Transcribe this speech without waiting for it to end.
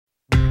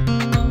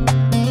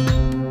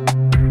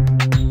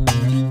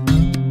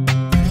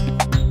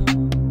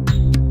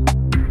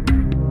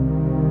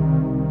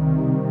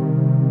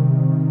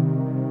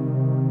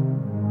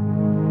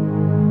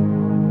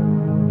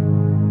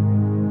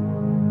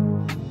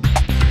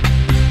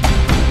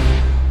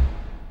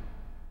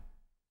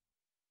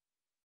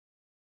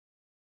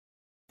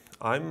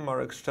I'm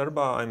Marek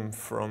Szczerba, I'm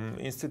from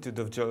Institute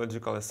of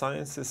Geological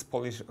Sciences,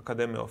 Polish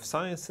Academy of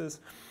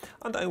Sciences,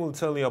 and I will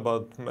tell you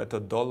about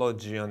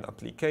methodology and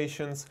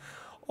applications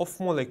of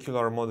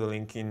molecular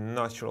modeling in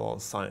natural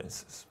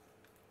sciences.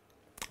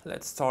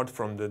 Let's start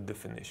from the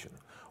definition.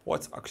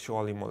 What's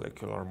actually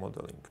molecular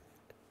modeling?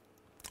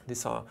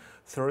 These are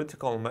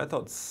theoretical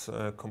methods,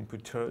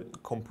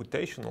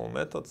 computational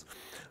methods,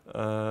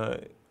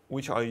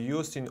 which are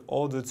used in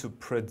order to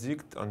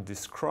predict and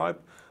describe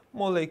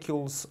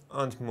molecules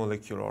and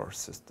molecular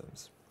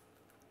systems.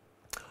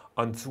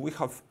 And we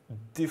have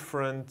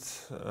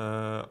different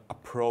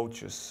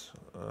approaches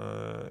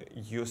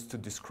used to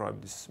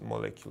describe these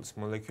molecules,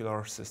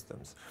 molecular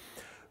systems.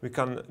 We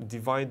can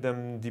divide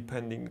them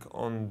depending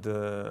on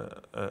the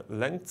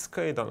length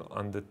scale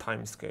and the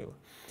time scale.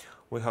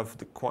 We have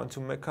the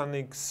quantum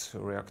mechanics,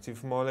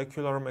 reactive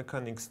molecular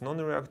mechanics,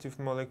 non-reactive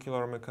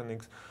molecular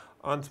mechanics,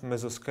 and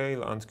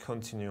mesoscale and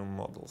continuum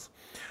models.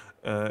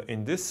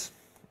 In this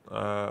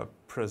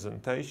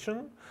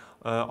presentation,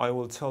 I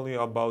will tell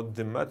you about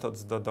the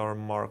methods that are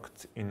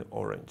marked in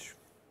orange.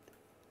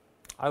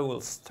 I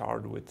will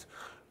start with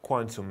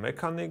quantum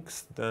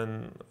mechanics,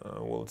 then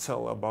we'll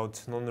tell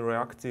about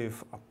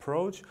non-reactive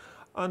approach,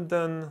 and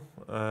then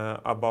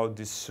about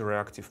this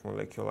reactive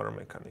molecular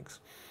mechanics.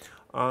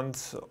 And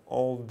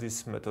all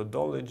this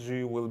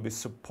methodology will be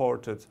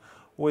supported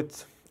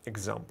with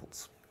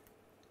examples.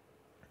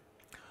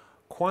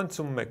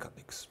 Quantum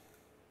mechanics.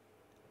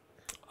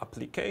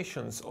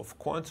 Applications of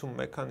quantum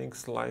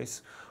mechanics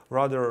lies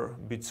rather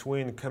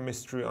between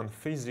chemistry and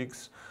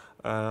physics,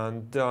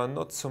 and there are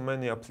not so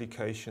many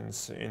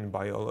applications in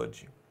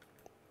biology.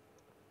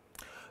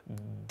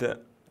 The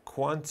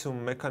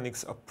quantum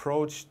mechanics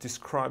approach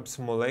describes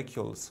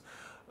molecules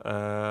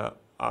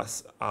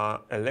as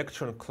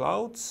electron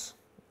clouds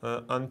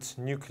and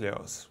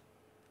nucleus.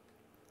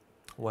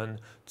 When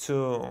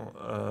two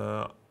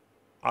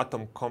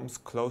atoms come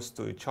close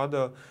to each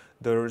other,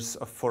 there is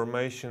a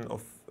formation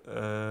of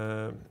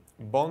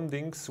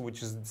bondings,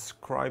 which is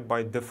described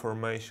by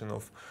deformation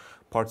of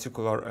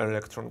particular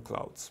electron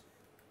clouds.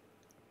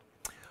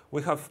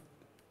 We have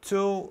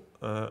two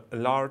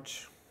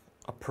large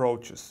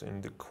approaches in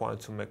the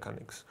quantum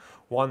mechanics.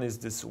 One is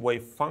this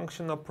wave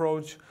function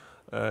approach.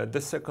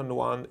 The second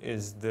one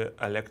is the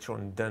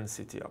electron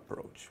density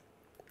approach.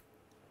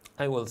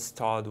 I will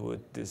start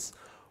with this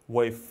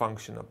wave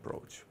function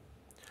approach.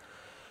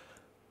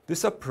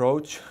 This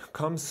approach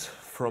comes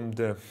from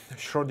the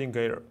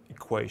Schrödinger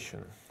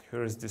equation.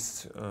 Here is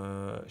this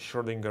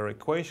Schrödinger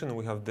equation.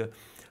 We have the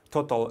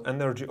total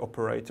energy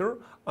operator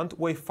and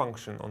wave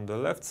function on the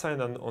left side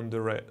and on the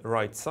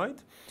right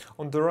side.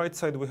 On the right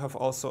side we have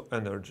also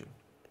energy.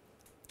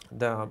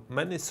 There are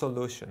many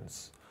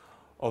solutions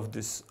of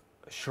this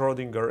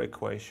Schrödinger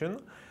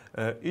equation.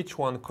 Each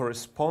one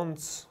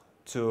corresponds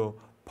to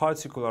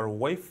particular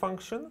wave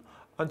function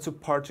and to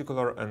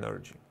particular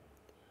energy.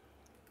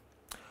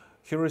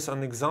 Here is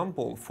an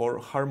example for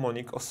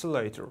harmonic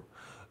oscillator.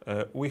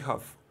 We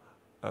have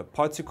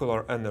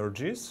particular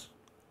energies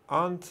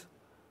and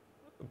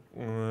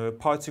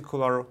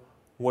particular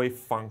wave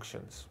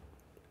functions.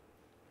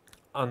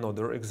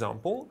 Another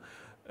example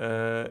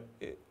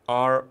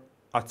are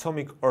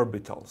atomic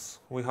orbitals.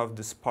 We have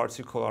these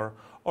particular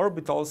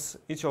orbitals.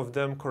 Each of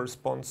them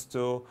corresponds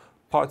to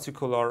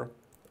particular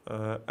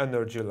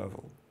energy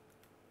level.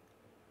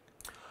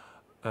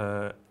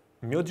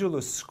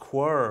 Modulus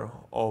square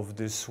of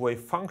this wave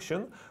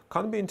function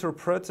can be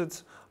interpreted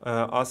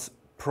as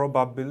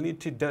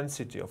probability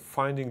density of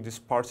finding this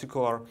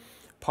particular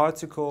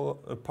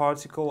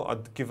particle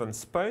at given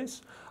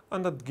space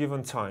and at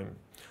given time.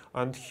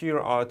 And here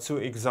are two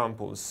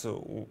examples.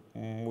 So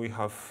we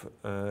have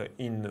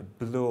in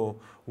blue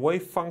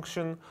wave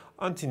function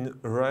and in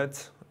red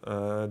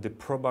the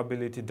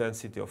probability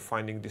density of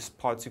finding this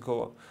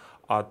particle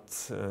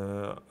at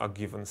a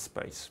given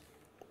space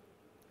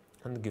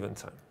and given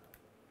time.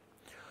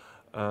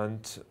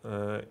 And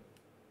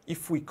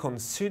if we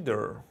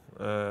consider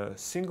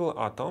single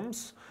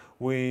atoms,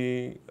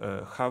 we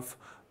have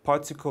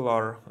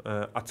particular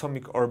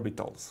atomic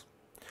orbitals.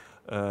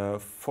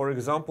 For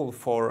example,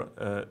 for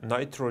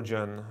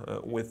nitrogen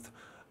with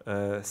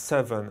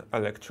 7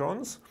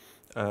 electrons,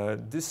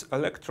 these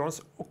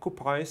electrons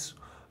occupies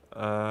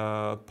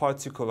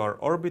particular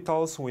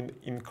orbitals with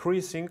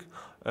increasing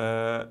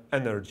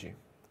energy.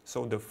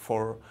 So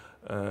for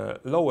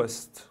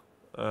lowest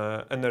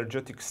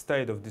energetic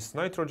state of this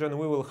nitrogen,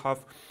 we will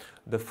have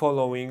the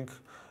following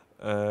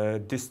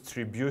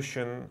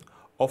distribution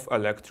of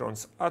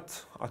electrons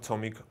at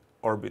atomic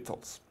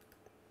orbitals.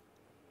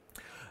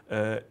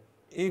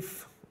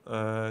 If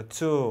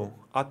two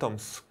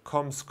atoms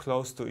comes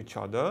close to each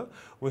other,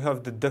 we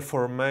have the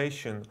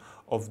deformation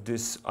of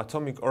these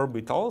atomic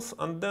orbitals,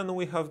 and then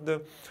we have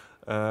the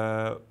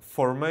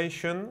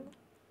formation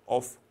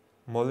of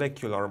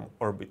molecular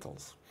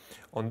orbitals.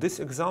 On this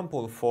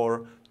example,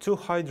 for two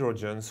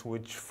hydrogens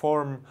which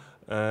form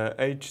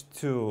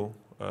H2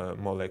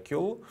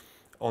 molecule,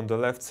 on the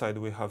left side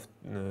we have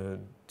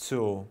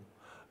two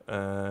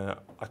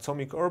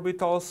atomic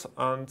orbitals,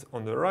 and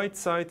on the right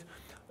side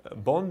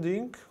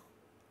bonding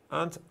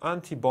and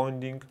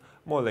anti-bonding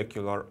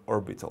molecular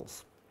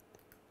orbitals.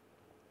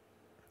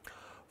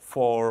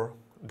 For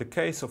the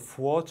case of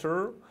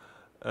water,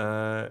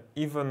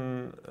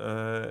 even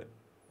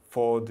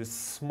for this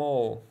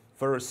small,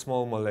 very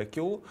small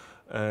molecule,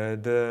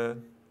 the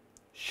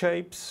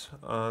shapes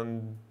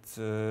and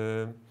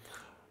the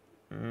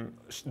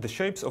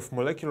shapes of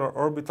molecular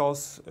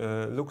orbitals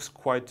looks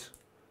quite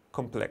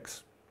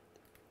complex.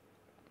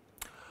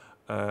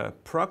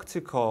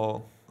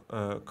 Practical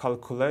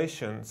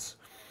calculations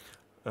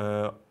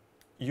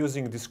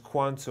using this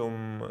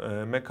quantum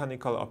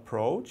mechanical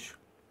approach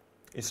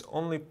is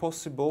only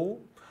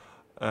possible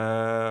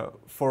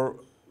for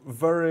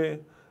very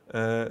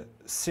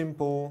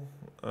simple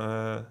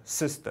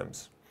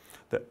systems.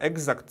 The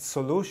exact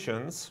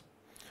solutions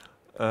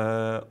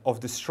of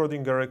the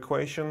Schrödinger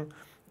equation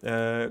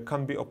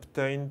can be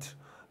obtained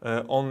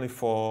only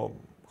for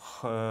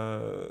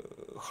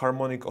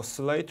harmonic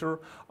oscillator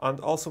and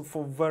also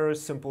for very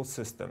simple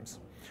systems.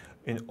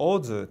 In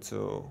order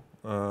to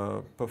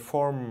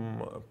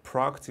perform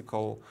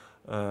practical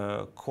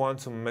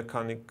quantum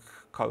mechanic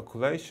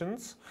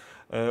calculations,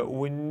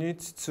 we need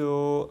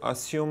to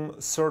assume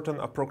certain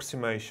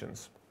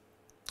approximations.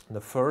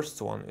 The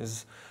first one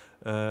is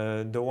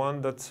the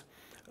one that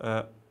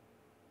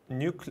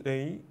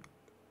nuclei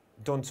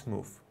don't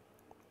move.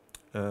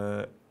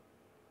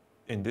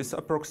 In this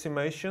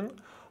approximation,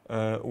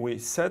 we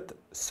set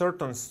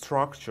certain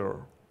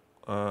structure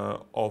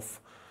of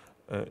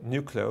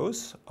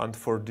nucleus, and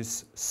for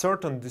this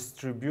certain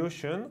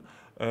distribution,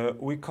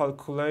 we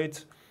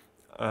calculate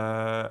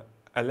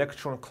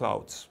electron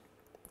clouds.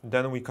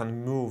 Then we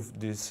can move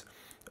these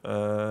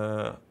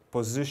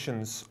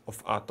positions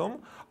of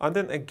atom, and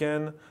then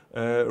again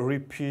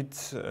repeat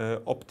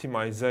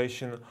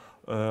optimization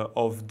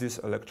of these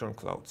electron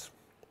clouds.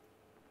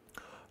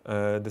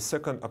 The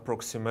second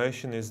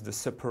approximation is the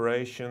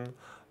separation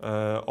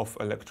of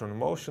electron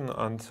motion,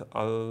 and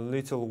a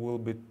little will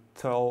be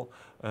told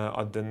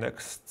at the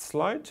next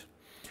slide.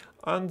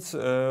 And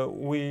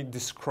we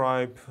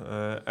describe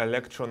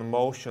electron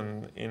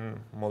motion in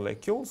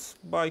molecules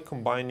by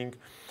combining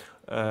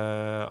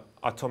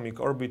atomic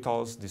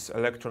orbitals, this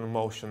electron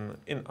motion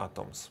in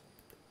atoms.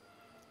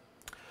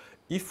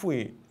 If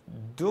we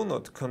do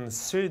not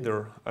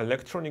consider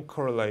electronic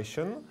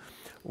correlation,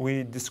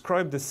 we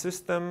describe the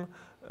system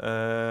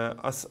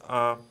as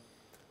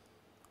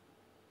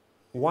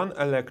one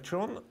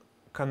electron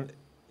can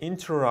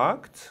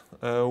interact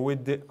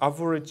with the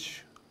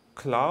average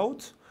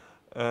cloud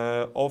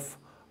of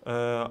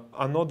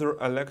another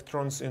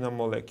electrons in a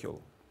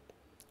molecule.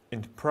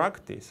 In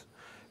practice,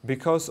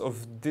 because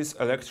of this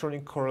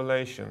electronic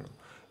correlation,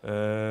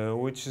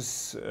 which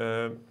is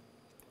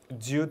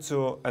due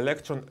to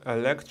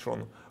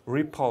electron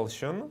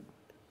repulsion,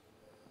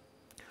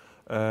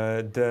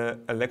 the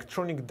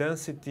electronic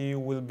density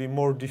will be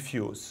more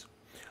diffuse,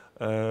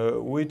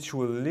 which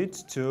will lead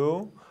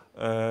to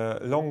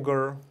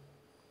longer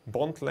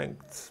bond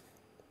lengths.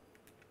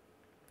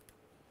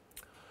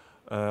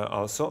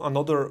 Also,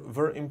 another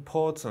very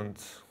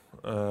important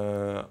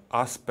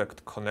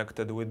aspect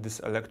connected with this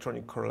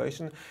electronic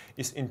correlation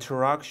is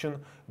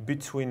interaction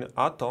between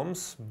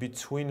atoms,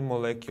 between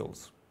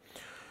molecules.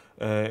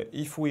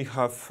 If we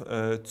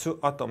have two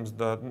atoms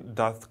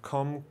that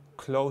come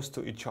close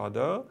to each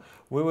other,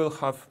 we will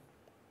have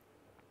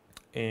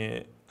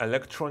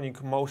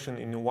electronic motion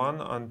in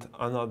one and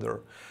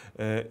another.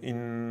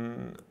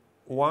 In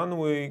one,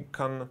 we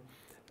can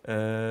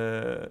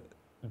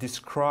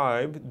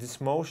describe this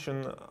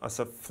motion as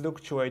a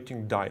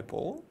fluctuating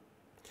dipole.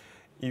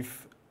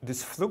 If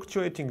this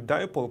fluctuating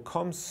dipole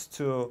comes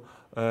to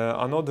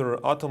another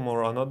atom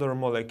or another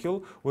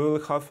molecule, we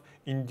will have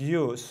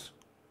induce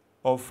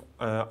of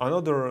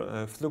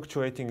another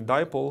fluctuating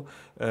dipole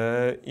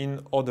in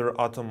other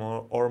atom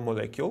or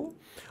molecule,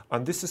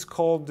 and this is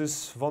called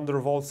this van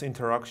der Waals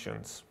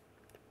interactions.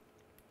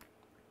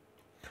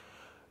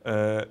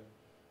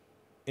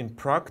 In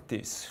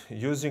practice,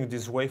 using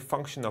this wave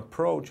function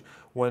approach,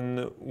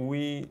 when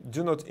we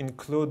do not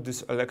include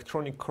this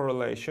electronic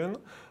correlation,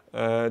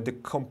 the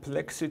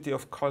complexity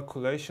of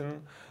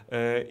calculation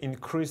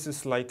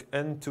increases like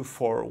n to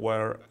 4,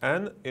 where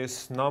n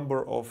is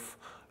number of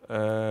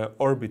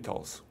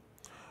orbitals.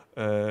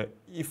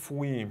 If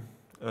we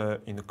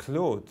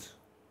include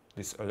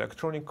this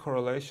electronic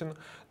correlation,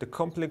 the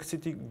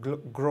complexity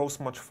grows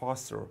much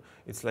faster.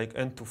 It's like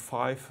n to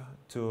 5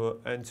 to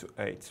n to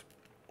 8.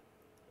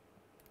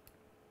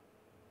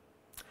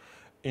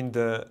 In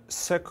the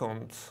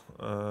second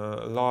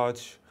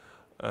large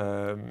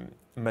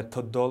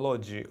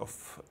methodology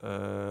of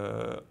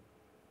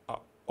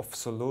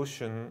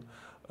solution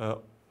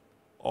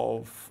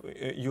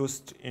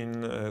used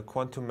in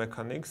quantum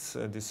mechanics,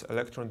 this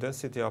electron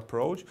density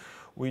approach,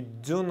 we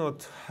do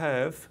not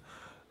have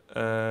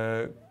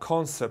a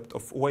concept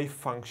of wave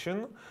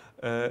function.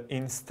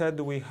 Instead,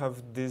 we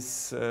have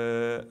this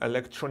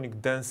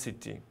electronic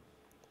density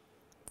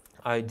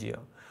idea.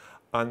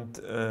 And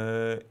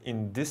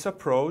in this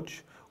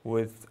approach,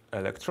 with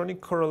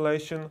electronic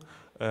correlation,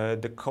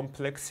 the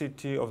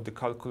complexity of the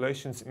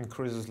calculations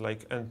increases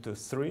like n to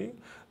 3.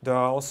 There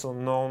are also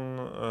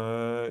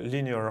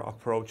non-linear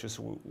approaches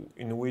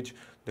in which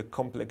the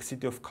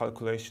complexity of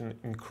calculation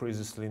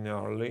increases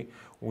linearly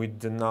with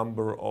the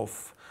number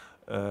of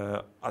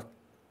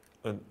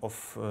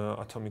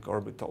atomic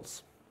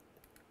orbitals.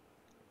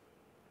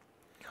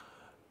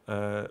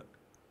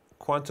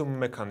 Quantum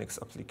mechanics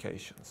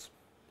applications.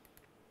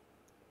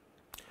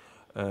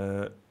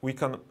 We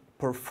can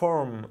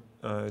perform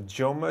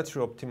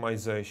geometry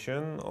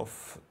optimization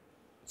of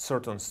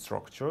certain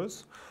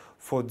structures.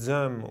 For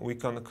them, we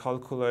can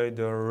calculate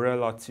the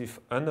relative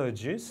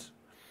energies.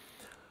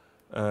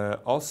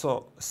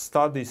 Also,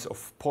 studies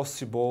of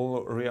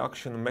possible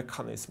reaction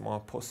mechanism are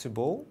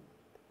possible.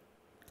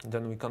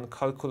 Then we can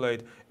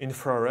calculate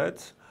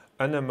infrared,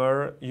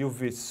 NMR,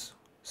 UV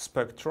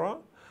spectra,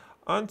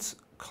 and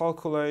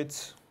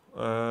calculate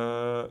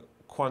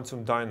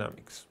quantum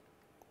dynamics,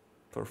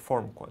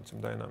 perform quantum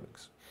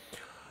dynamics.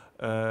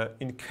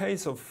 In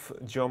case of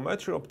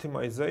geometry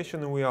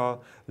optimization, we are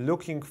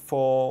looking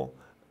for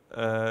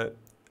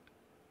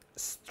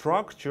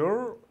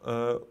structure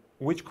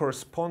which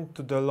correspond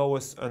to the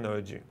lowest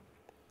energy.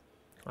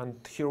 And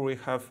here we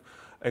have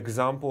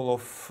example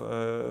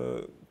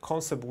of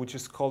concept which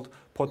is called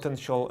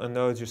potential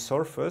energy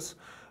surface,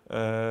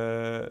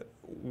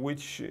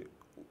 which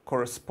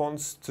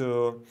corresponds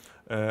to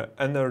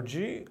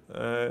energy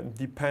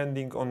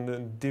depending on the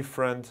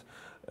different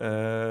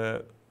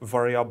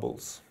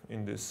variables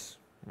in this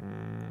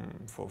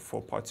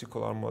for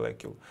particular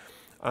molecule.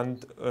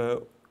 And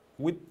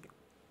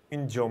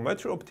in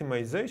geometry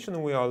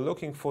optimization, we are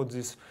looking for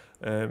this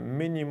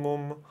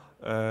minimum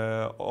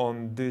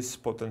on this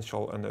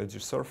potential energy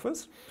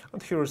surface.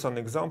 And here is an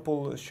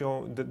example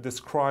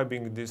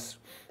describing this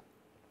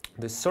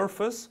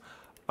surface.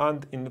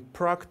 And in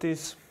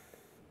practice,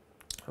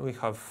 we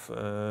have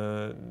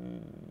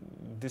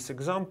this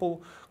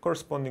example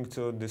corresponding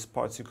to this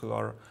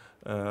particular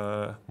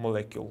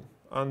molecule,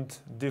 and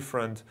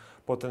different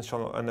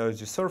potential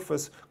energy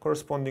surface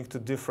corresponding to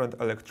different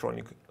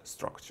electronic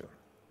structure.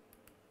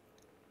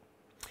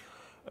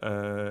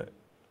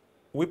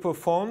 We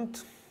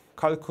performed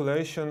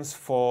calculations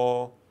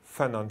for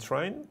Phenon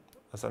train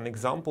as an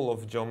example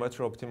of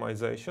geometry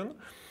optimization,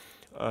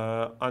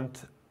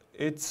 and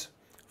it's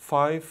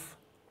 5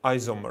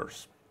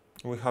 isomers.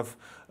 We have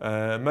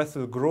a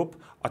methyl group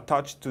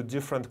attached to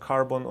different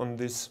carbon on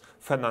these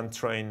Phenon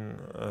train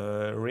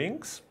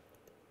rings.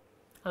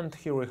 And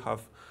here we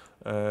have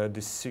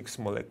these 6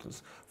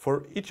 molecules.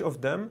 For each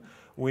of them,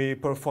 we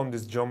perform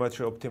this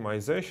geometry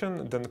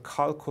optimization, then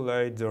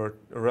calculate their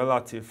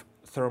relative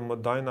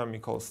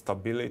thermodynamical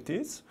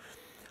stabilities.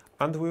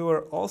 And we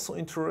were also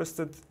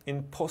interested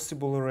in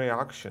possible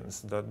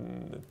reactions that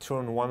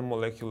turn one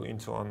molecule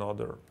into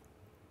another.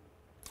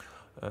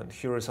 And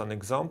here is an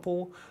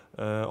example.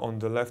 On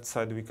the left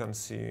side, we can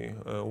see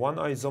one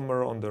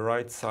isomer. On the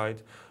right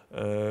side,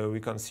 we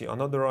can see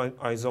another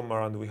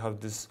isomer, and we have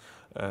this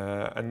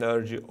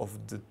energy of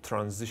the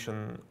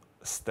transition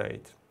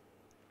state.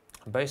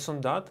 Based on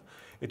that,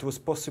 it was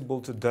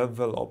possible to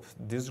develop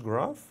this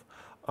graph,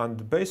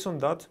 and based on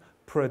that,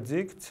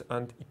 predict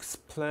and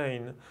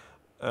explain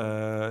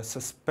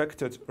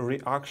suspected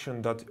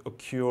reaction that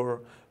occur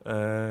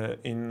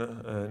in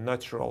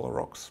natural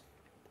rocks.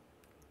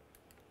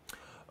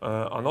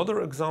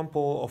 Another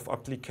example of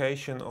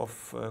application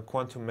of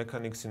quantum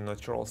mechanics in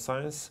natural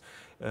science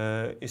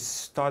is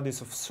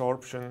studies of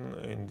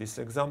sorption. In this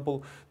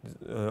example,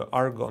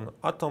 argon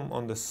atom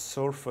on the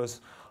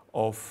surface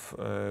of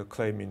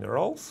clay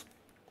minerals.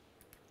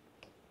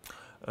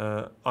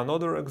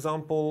 Another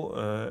example,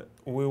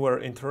 we were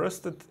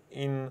interested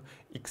in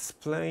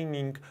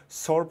explaining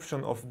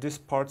sorption of this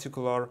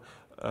particular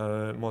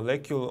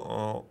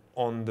molecule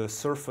on the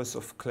surface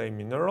of clay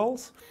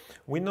minerals.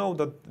 We know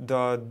that there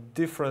are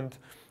different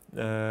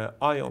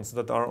ions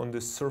that are on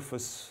the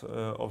surface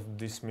of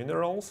these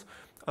minerals,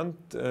 and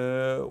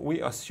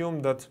we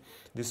assume that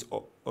this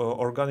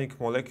organic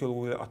molecule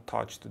will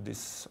attach to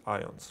these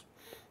ions.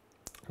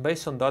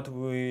 Based on that,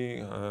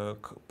 we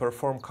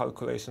perform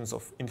calculations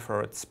of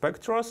infrared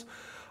spectra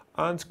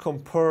and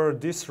compare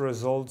these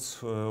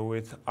results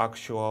with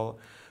actual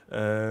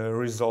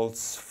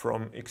results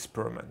from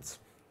experiments.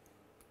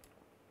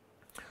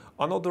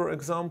 Another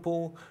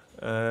example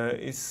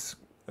is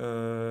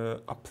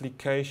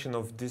application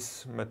of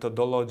this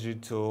methodology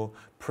to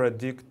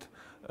predict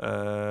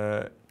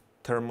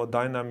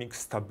thermodynamic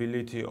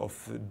stability of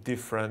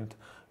different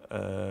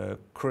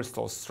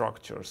crystal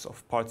structures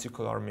of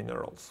particular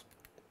minerals.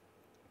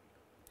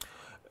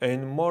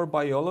 In more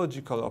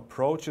biological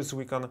approaches,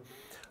 we can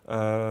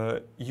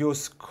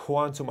use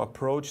quantum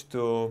approach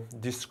to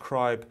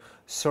describe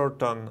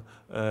certain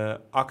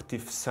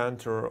active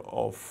center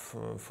of,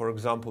 for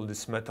example,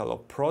 this metal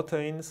of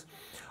proteins,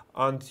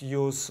 and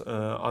use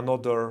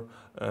another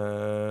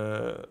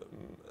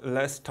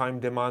less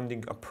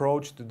time-demanding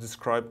approach to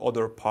describe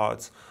other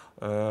parts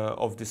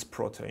of these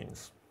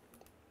proteins.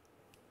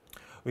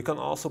 We can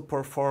also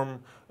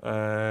perform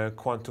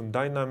quantum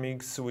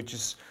dynamics, which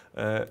is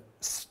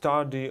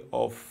study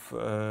of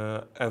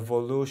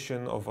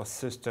evolution of a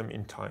system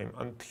in time.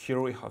 And here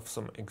we have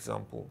some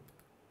example.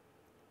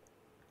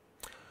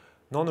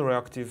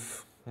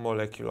 Non-reactive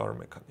molecular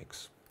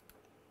mechanics.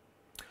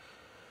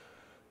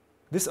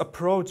 This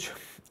approach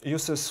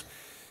uses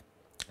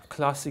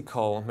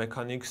classical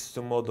mechanics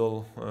to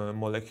model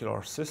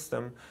molecular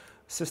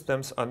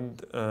systems,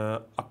 and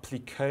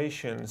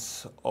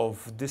applications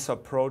of this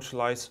approach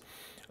lies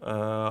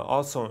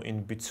also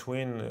in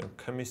between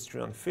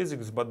chemistry and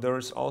physics, but there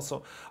is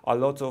also a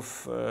lot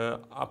of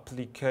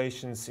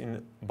applications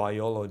in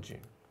biology.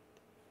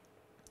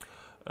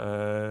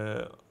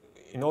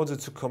 In order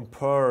to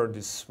compare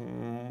this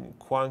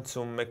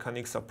quantum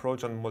mechanics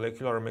approach and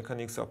molecular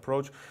mechanics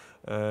approach,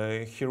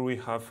 here we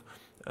have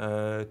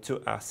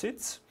two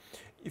acids.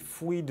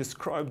 If we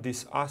describe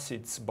these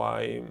acids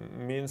by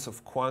means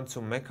of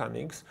quantum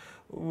mechanics,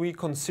 we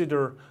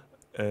consider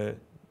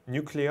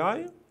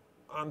nuclei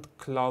and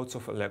clouds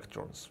of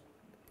electrons.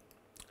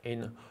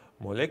 In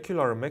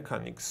molecular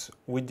mechanics,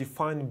 we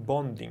define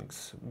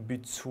bondings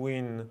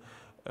between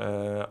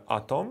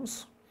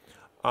atoms,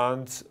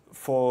 and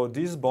for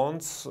these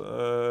bonds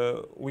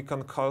we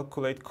can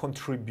calculate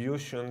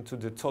contribution to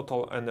the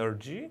total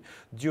energy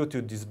due to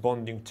this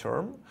bonding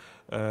term.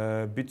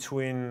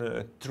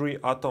 Between three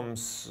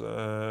atoms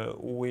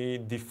we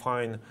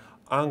define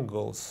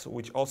angles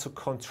which also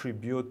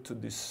contribute to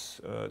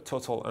this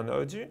total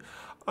energy,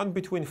 and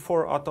between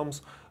four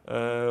atoms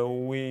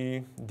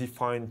we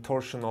define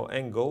torsional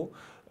angle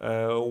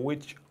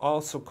which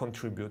also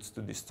contributes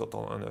to this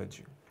total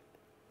energy.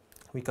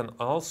 We can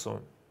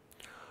also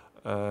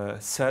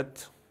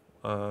set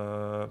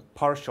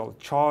partial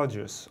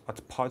charges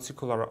at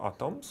particular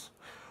atoms,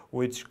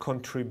 which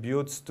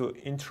contributes to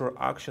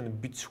interaction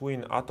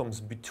between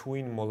atoms,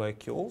 between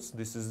molecules.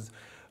 This is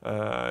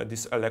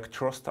this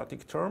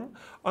electrostatic term,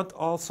 and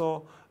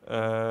also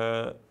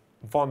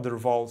van der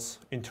Waals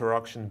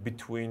interaction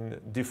between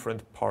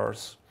different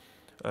pairs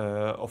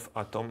of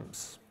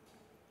atoms.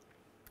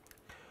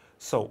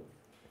 So,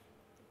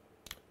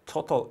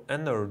 total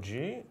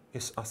energy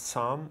is a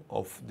sum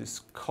of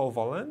this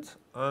covalent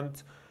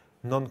and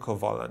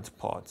non-covalent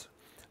part.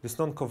 This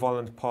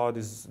non-covalent part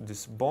is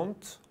this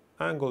bond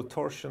angle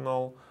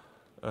torsional.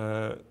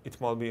 It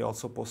might be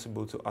also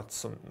possible to add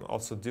some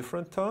also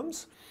different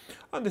terms,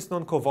 and this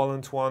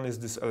non-covalent one is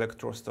this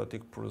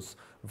electrostatic plus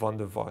van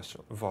der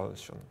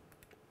Waals.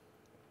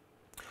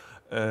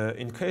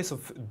 In case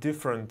of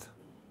different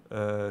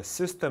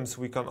systems,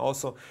 we can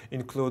also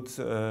include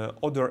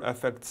other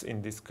effects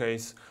in this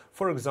case.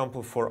 For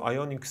example, for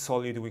ionic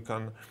solid, we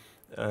can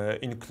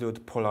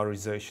include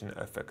polarization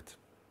effect.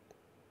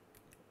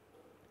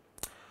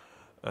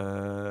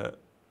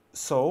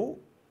 So,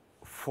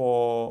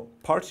 for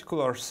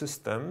particular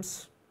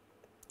systems,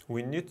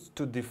 we need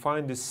to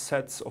define these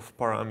sets of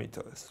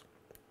parameters,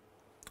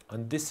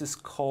 and this is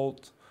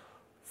called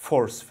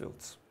force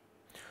fields.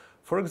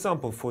 For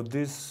example, for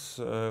this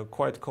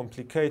quite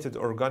complicated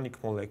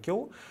organic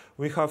molecule,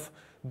 we have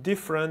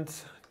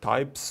different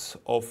types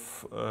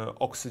of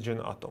oxygen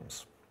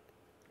atoms.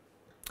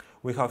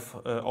 We have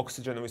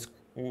oxygen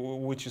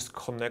which is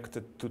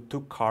connected to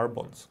two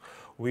carbons.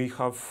 We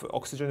have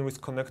oxygen which is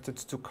connected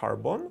to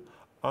carbon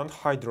and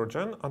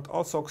hydrogen, and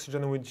also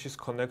oxygen which is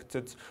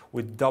connected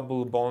with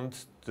double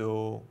bond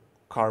to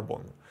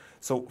carbon.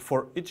 So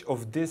for each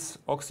of these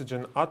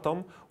oxygen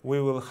atom, we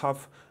will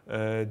have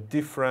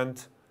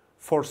different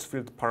force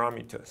field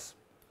parameters.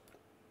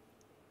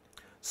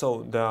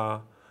 So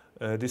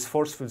these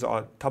force fields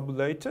are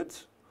tabulated,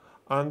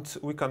 and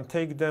we can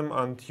take them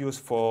and use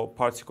for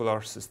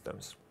particular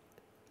systems.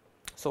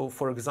 So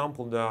for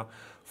example, the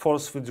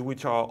force fields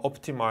which are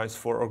optimized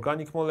for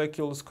organic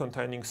molecules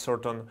containing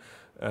certain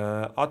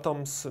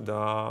atoms,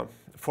 the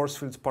force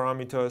fields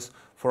parameters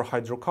for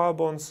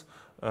hydrocarbons,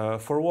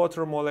 for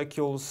water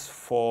molecules,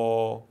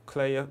 for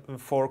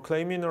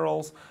clay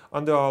minerals,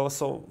 and there are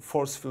also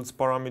force fields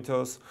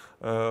parameters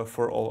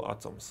for all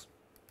atoms.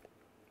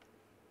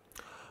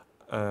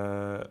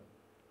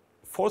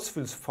 Force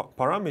fields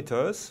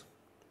parameters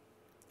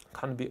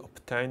can be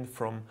obtained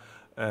from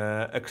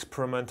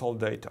experimental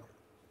data,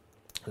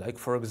 like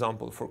for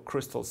example for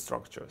crystal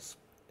structures,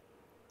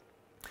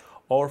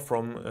 or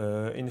from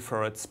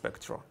infrared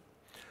spectra.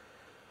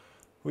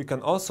 We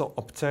can also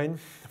obtain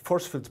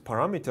force field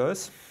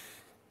parameters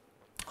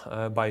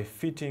by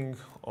fitting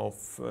of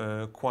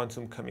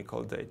quantum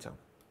chemical data.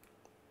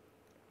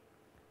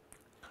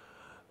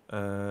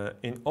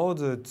 In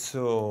order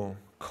to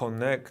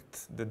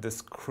connect the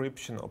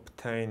description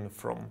obtained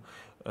from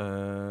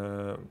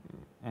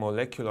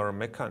molecular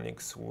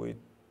mechanics with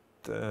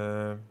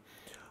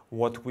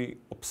what we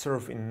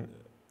observe in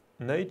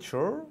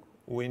nature,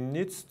 we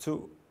need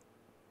to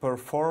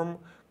perform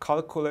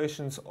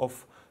calculations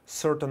of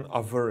certain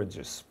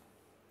averages.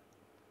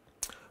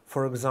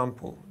 For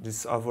example,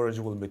 this average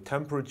will be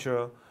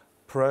temperature,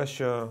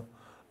 pressure,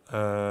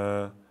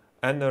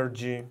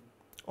 energy,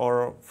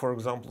 or for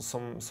example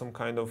some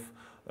kind of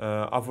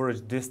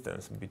average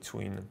distance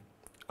between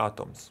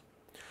atoms.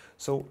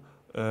 So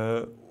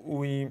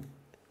we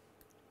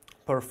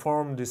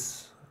perform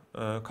these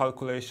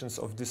calculations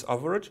of this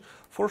average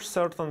for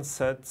certain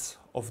sets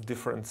of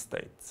different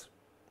states.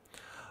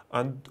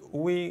 And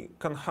we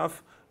can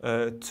have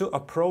two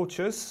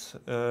approaches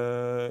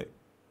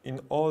in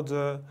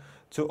order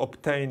to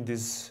obtain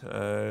these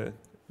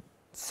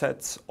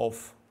sets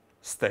of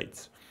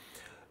states.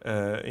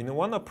 In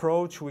one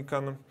approach, we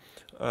can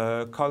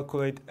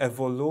calculate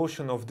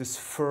evolution of this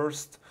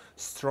first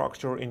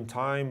structure in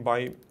time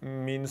by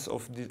means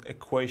of the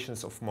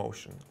equations of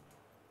motion.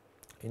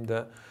 In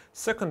the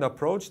second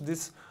approach,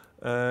 these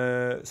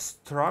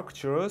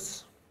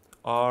structures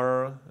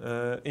are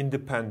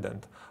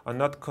independent and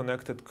not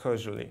connected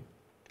causally.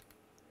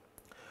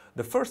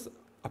 The first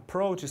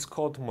approach is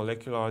called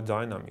molecular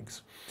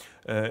dynamics.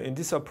 In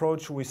this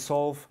approach, we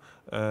solve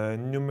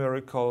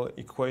numerically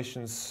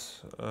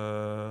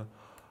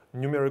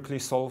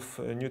solve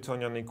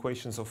Newtonian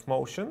equations of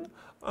motion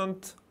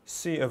and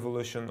see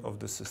evolution of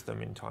the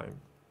system in time.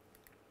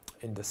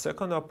 In the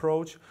second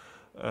approach,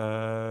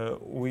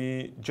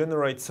 we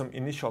generate some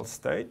initial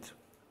state.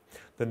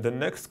 Then the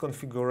next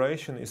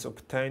configuration is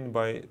obtained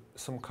by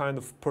some kind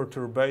of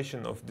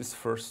perturbation of this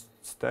first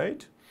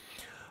state.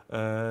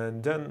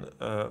 And then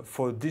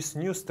for this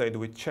new state,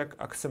 we check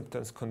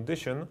acceptance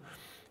condition.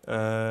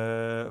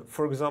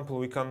 For example,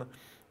 we can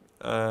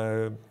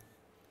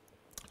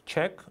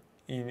check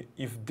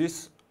if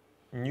this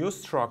new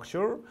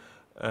structure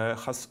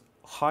has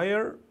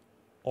higher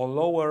or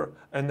lower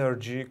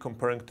energy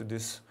comparing to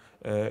this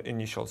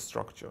initial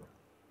structure.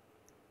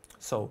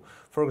 So,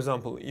 for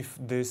example, if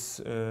this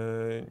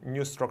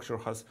new structure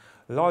has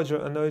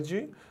larger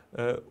energy,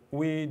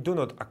 we do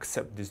not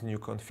accept this new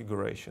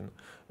configuration.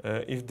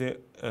 If the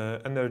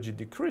energy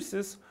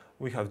decreases,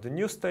 we have the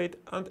new state,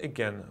 and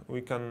again,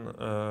 we can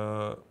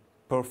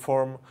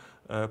perform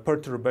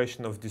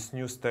perturbation of this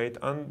new state,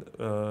 and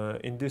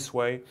in this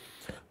way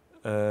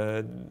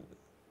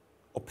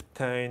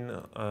obtain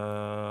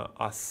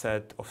a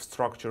set of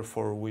structure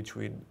for which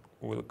we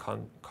will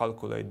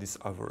calculate these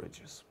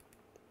averages.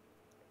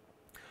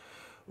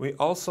 We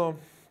also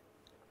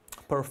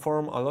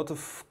perform a lot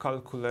of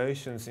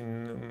calculations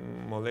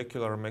in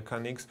molecular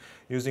mechanics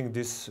using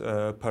these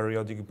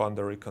periodic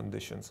boundary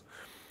conditions.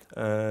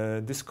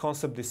 This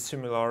concept is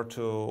similar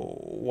to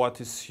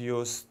what is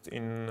used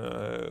in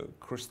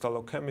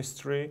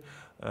crystallochemistry,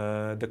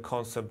 the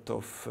concept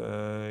of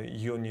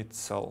unit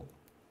cell.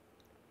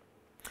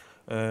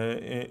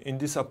 In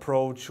this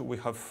approach, we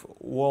have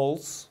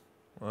walls,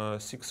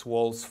 6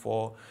 walls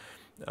for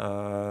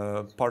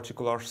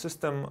particular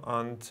system,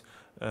 and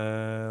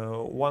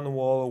one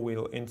wall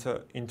will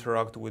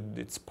interact with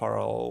its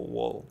parallel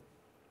wall.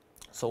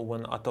 So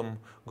when atom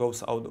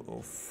goes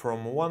out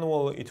from one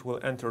wall, it will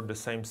enter the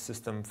same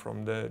system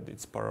from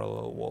its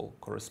parallel wall,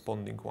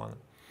 corresponding one.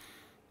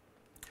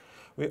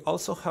 We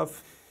also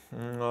have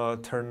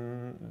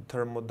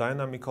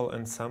thermodynamical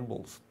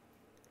ensembles.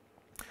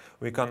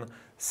 We can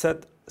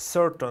set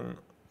certain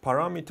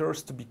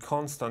parameters to be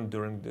constant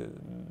during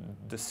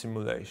the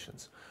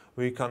simulations.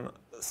 We can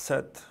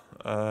set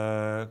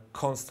a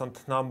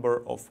constant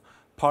number of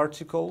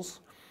particles.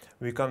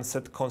 We can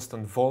set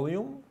constant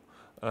volume,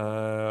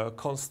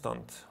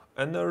 constant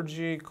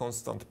energy,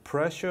 constant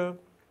pressure.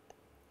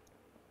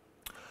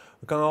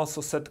 We can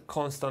also set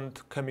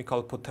constant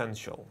chemical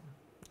potential.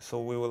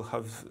 So we will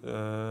have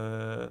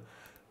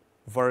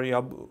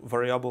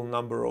variable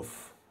number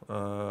of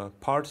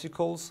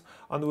particles,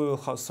 and we will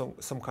have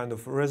some kind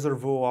of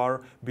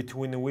reservoir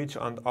between which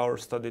and our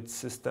studied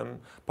system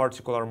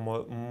particular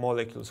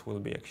molecules will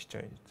be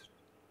exchanged.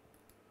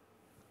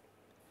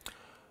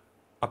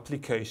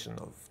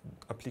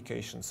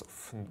 Applications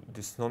of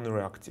this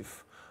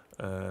non-reactive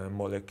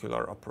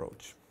molecular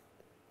approach.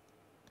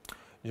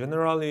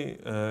 Generally,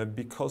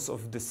 because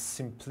of the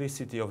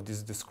simplicity of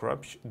this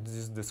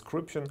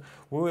description,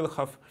 we will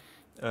have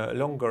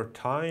longer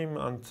time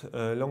and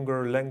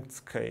longer length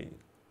scale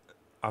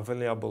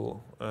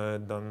available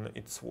than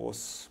it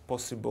was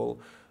possible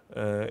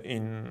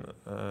in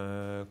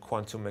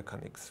quantum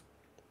mechanics.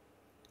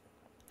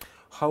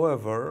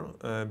 However,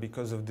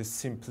 because of this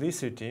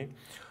simplicity,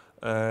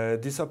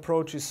 this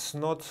approach is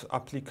not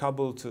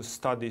applicable to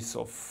studies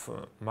of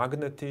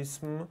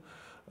magnetism,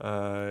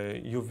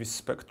 UV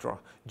spectra.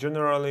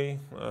 Generally,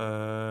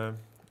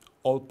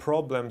 all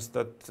problems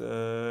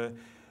that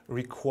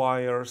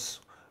requires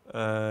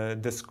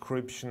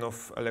description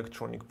of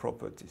electronic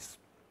properties.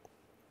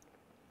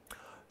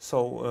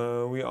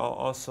 So we are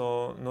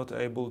also not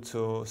able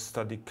to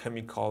study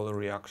chemical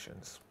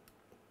reactions.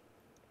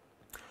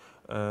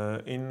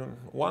 In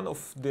one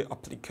of the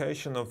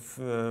applications of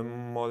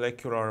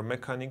molecular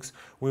mechanics,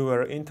 we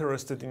were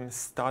interested in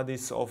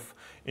studies of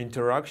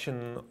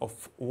interaction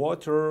of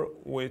water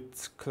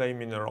with clay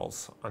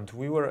minerals, and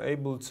we were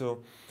able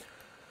to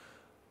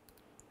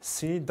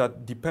see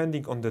that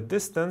depending on the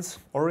distance,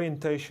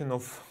 orientation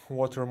of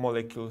water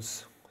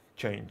molecules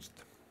changed.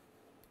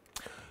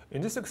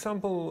 In this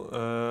example,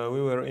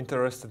 we were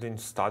interested in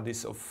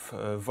studies of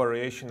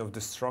variation of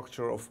the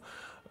structure of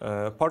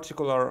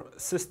particular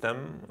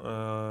system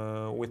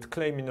with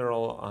clay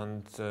mineral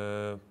and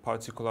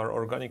particular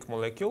organic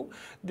molecule,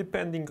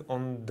 depending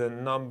on the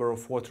number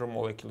of water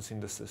molecules in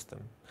the system.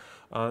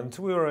 And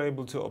we were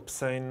able to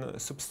obtain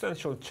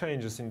substantial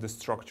changes in the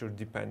structure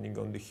depending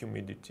on the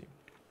humidity.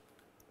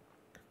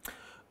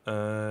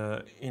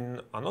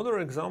 In another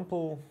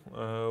example,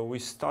 we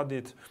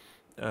studied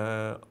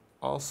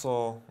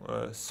also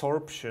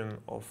sorption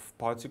of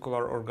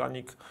particular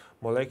organic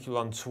molecule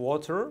and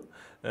water.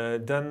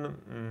 Then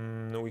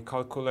we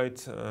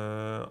calculate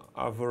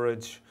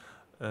average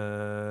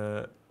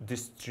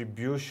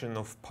distribution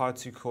of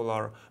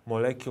particular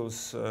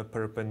molecules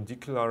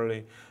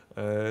perpendicularly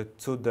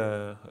to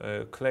the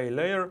clay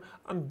layer,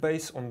 and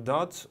based on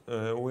that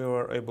we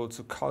were able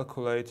to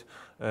calculate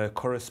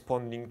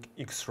corresponding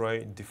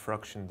X-ray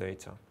diffraction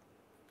data.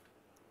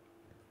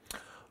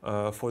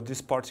 For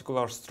this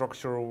particular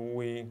structure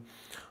we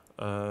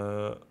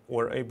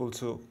were able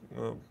to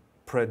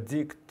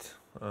predict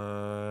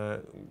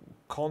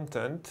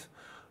content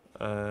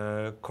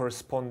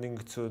corresponding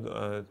to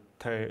the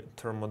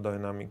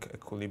thermodynamic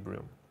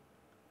equilibrium.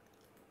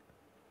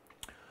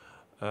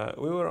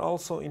 We were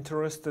also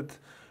interested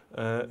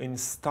in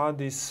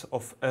studies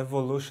of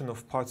evolution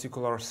of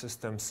particular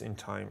systems in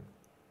time.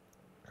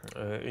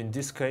 In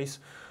this case,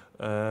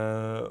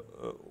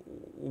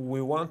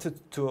 we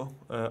wanted to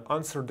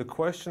answer the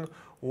question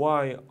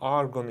why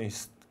argon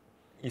is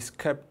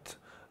kept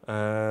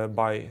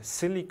by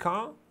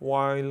silica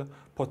while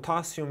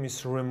potassium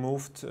is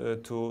removed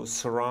to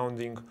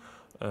surrounding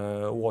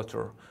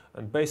water.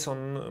 And based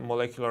on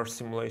molecular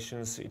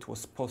simulations, it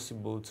was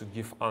possible to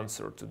give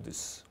answer to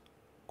this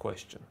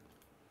question.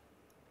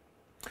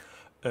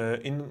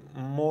 In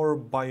more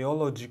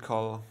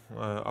biological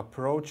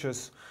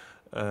approaches,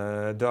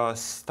 there are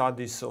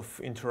studies of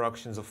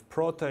interactions of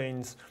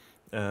proteins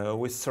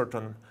with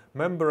certain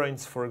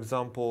membranes, for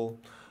example,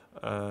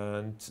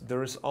 and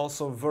there is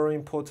also a very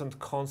important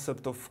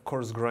concept of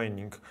coarse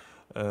graining,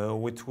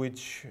 with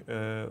which,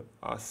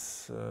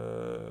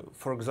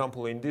 for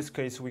example, in this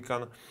case, we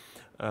can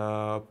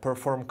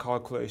perform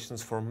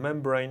calculations for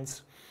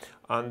membranes,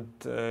 and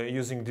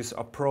using this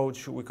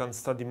approach, we can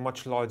study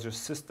much larger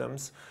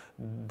systems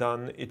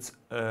than it's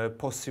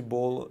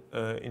possible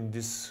in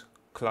this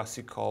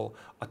classical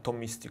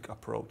atomistic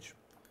approach.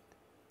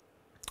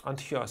 And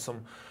here are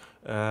some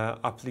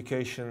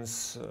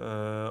applications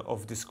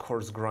of this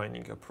coarse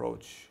graining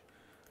approach,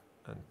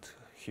 and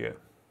here.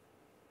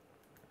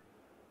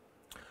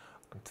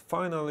 And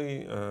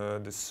finally,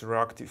 this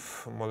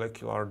reactive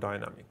molecular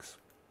dynamics.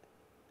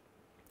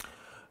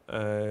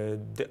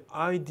 The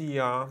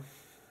idea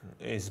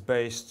is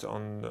based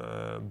on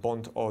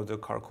bond order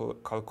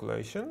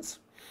calculations,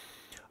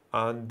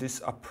 and this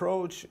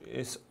approach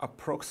is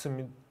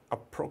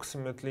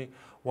approximately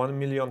 1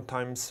 million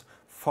times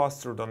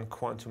faster than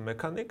quantum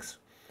mechanics,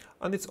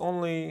 and it's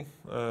only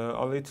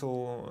a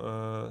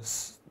little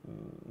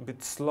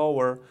bit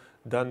slower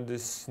than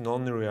this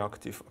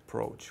non-reactive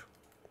approach.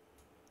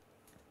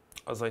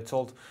 As I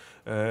told,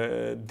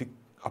 the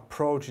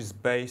approach is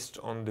based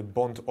on the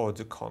bond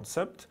order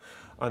concept,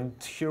 and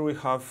here we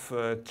have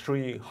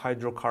 3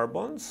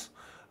 hydrocarbons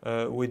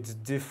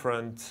with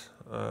different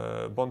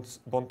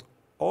bond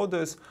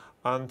orders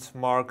and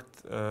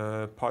marked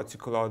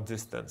particular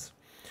distance.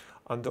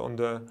 And on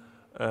the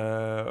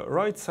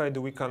right side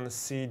we can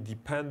see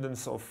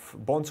dependence of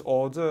bond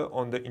order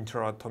on the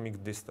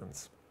interatomic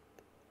distance.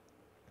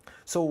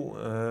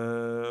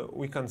 So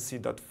we can see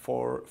that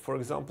for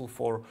example,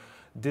 for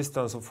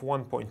distance of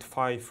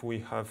 1.5 we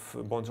have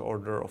bond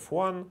order of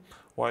 1,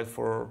 while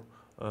for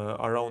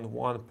around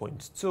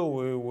 1.2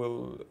 we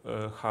will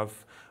have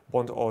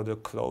bond order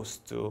close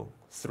to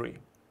 3.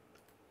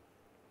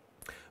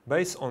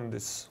 Based on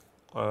this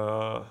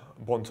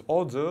bond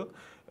order,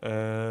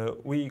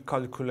 we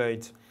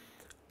calculate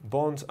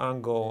bond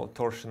angle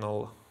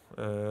torsional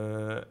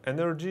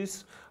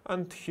energies,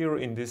 and here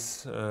in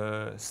this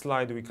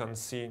slide we can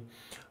see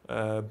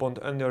bond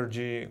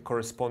energy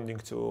corresponding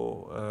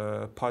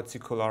to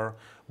particular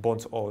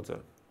bond order.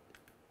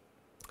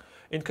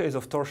 In case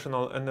of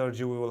torsional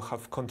energy, we will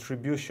have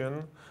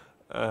contribution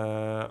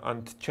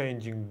and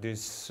changing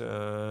this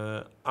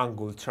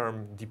angle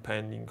term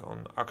depending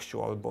on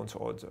actual bond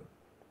order.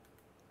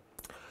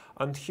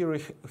 And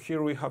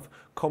here we have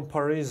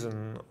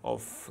comparison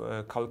of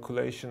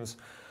calculations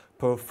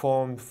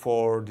performed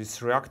for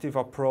this reactive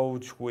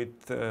approach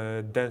with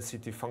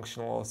density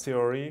functional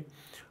theory,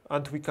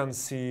 and we can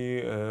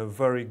see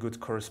very good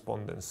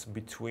correspondence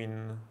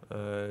between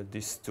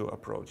these two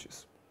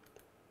approaches.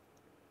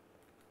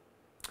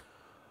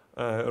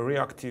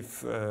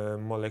 Reactive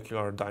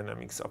molecular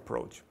dynamics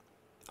approach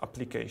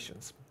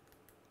applications.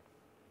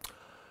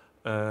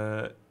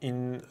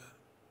 In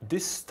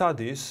these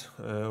studies,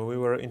 we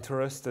were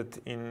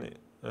interested in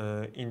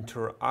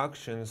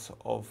interactions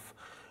of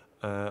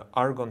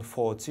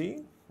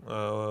argon-40,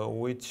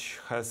 which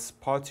has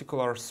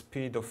particular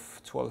speed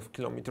of 12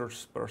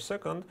 kilometers per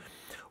second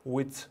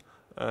with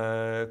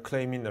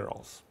clay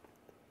minerals.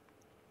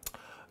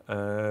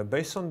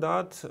 Based on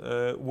that,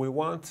 we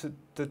wanted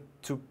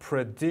to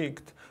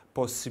predict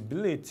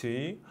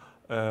possibility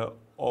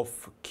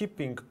of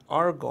keeping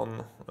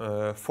argon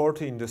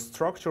 40 in the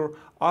structure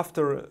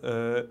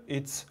after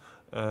its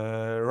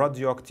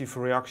radioactive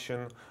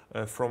reaction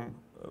from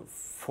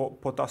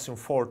potassium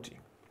 40.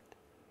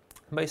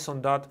 Based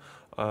on that,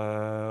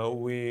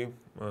 we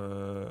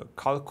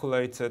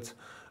calculated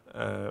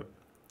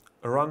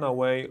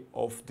runaway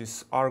of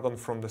this argon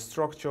from the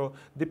structure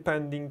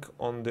depending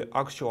on the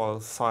actual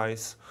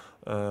size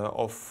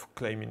of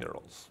clay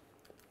minerals.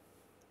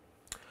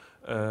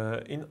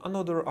 In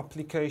another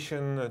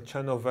application,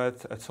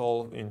 Chenovet et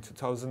al. In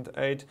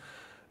 2008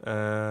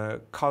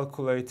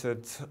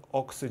 calculated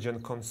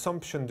oxygen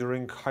consumption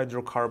during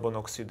hydrocarbon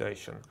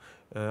oxidation.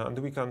 And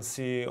we can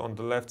see on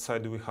the left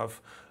side we have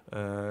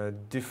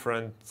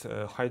different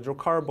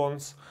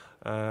hydrocarbons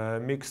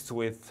mixed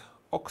with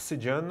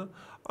oxygen,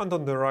 and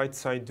on the right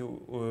side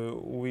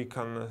we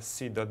can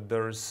see that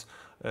there's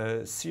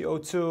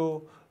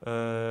CO2,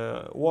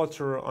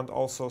 water, and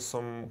also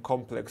some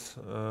complex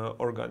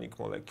organic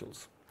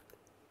molecules.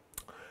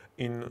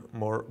 In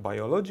more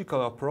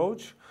biological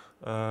approach,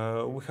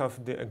 we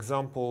have the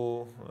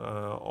example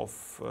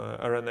of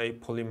RNA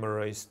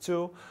polymerase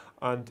II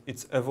and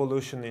its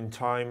evolution in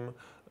time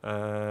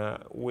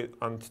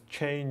and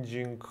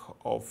changing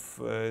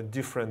of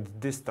different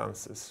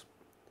distances.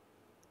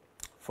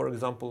 For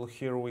example,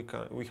 here we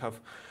have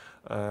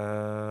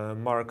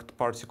marked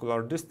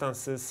particular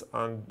distances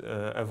and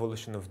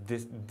evolution of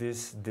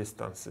these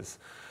distances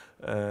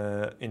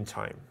in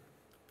time.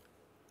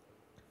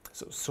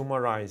 So,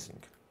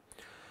 summarizing.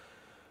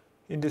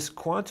 In this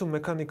quantum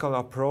mechanical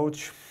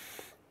approach,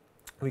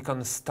 we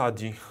can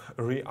study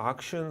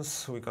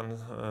reactions, we can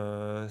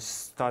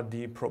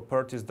study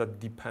properties that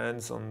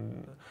depends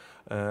on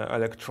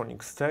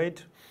electronic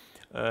state.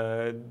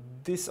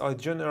 These are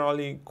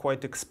generally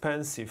quite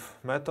expensive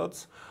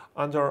methods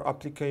and are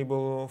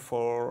applicable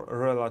for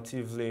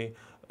relatively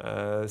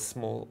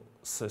small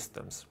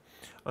systems.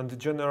 And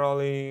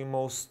generally,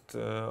 most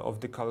of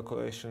the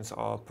calculations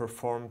are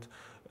performed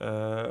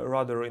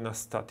rather in a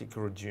static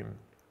regime.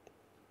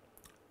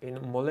 In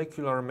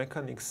molecular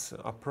mechanics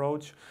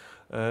approach,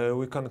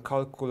 we can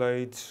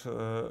calculate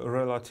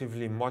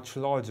relatively much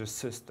larger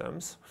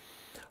systems.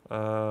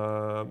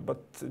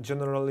 But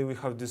generally we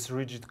have this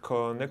rigid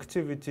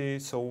connectivity,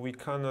 so we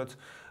cannot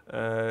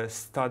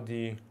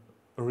study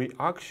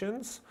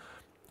reactions,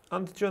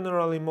 and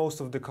generally most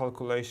of the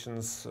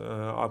calculations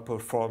are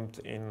performed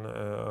in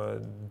a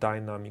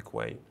dynamic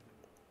way.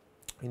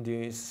 In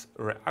this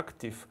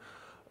reactive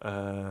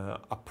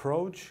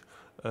approach,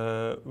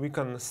 we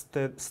can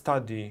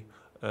study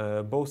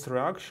both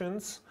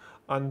reactions,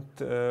 and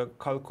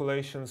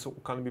calculations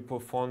can be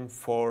performed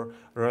for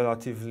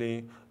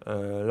relatively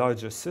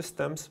larger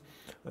systems.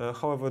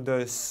 However, there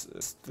is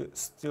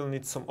still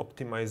needs some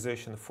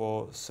optimization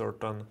for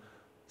certain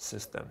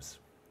systems.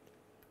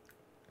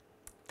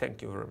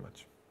 Thank you very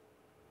much.